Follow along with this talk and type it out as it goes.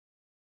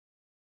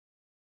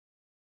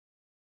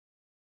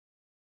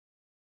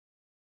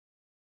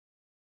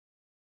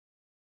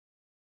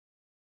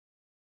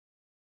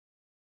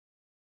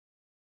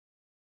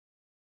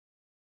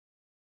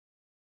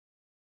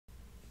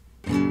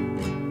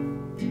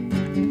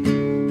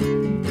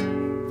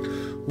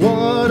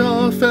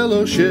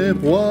fellowship,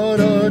 what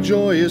a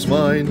joyous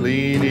mind,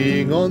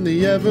 leaning on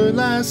the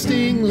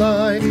everlasting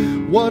lie.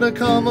 What a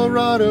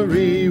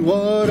camaraderie,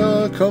 what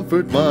a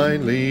comfort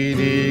mine,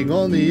 leaning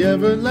on the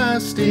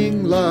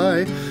everlasting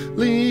lie.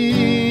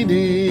 Leaning,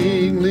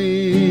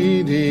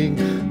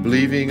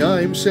 believing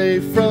I'm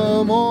safe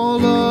from all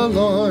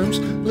alarms.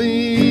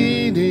 Leaning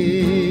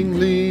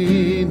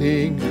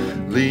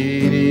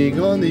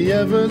on the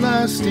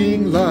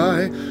everlasting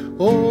lie.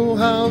 Oh,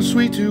 how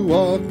sweet to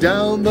walk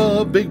down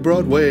the big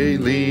Broadway,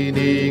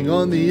 leaning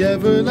on the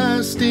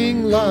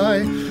everlasting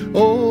lie.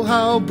 Oh,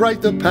 how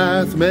bright the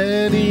path,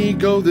 many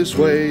go this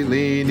way,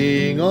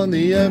 leaning on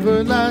the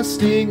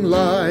everlasting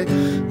lie.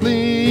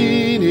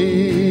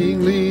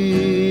 Leaning,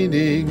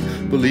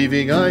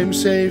 believing I'm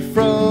safe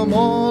from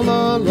all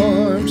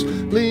alarms.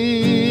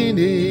 Leaning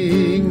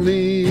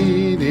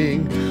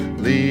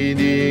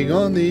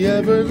on the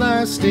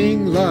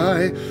everlasting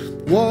lie.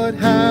 What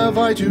have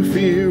I to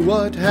fear?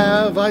 What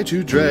have I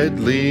to dread?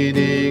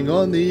 Leaning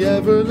on the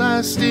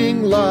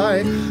everlasting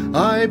lie.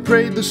 I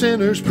prayed the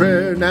sinner's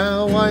prayer,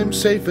 now I'm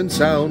safe and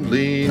sound,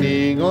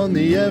 leaning on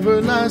the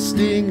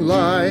everlasting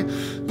lie.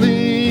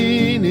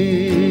 Leaning,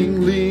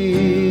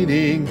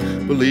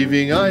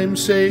 believing I'm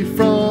safe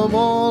from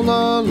all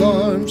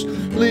alarms.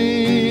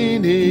 Leaning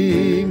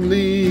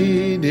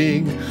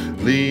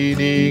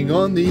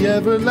on the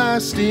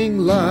everlasting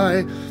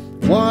lie.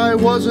 Why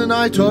wasn't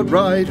I taught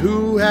right?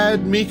 Who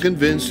had me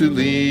convinced to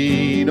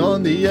lean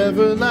on the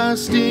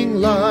everlasting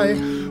lie?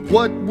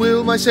 What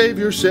will my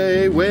Savior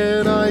say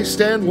when I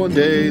stand one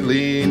day,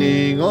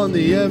 leaning on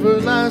the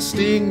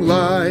everlasting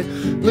lie?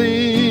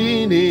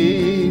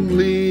 Leaning,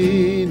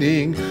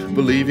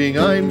 believing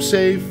I'm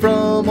safe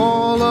from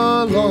all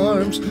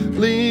alarms.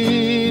 Leaning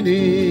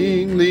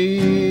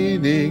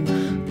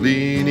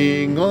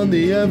on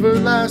the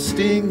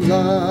everlasting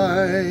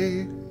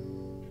lie.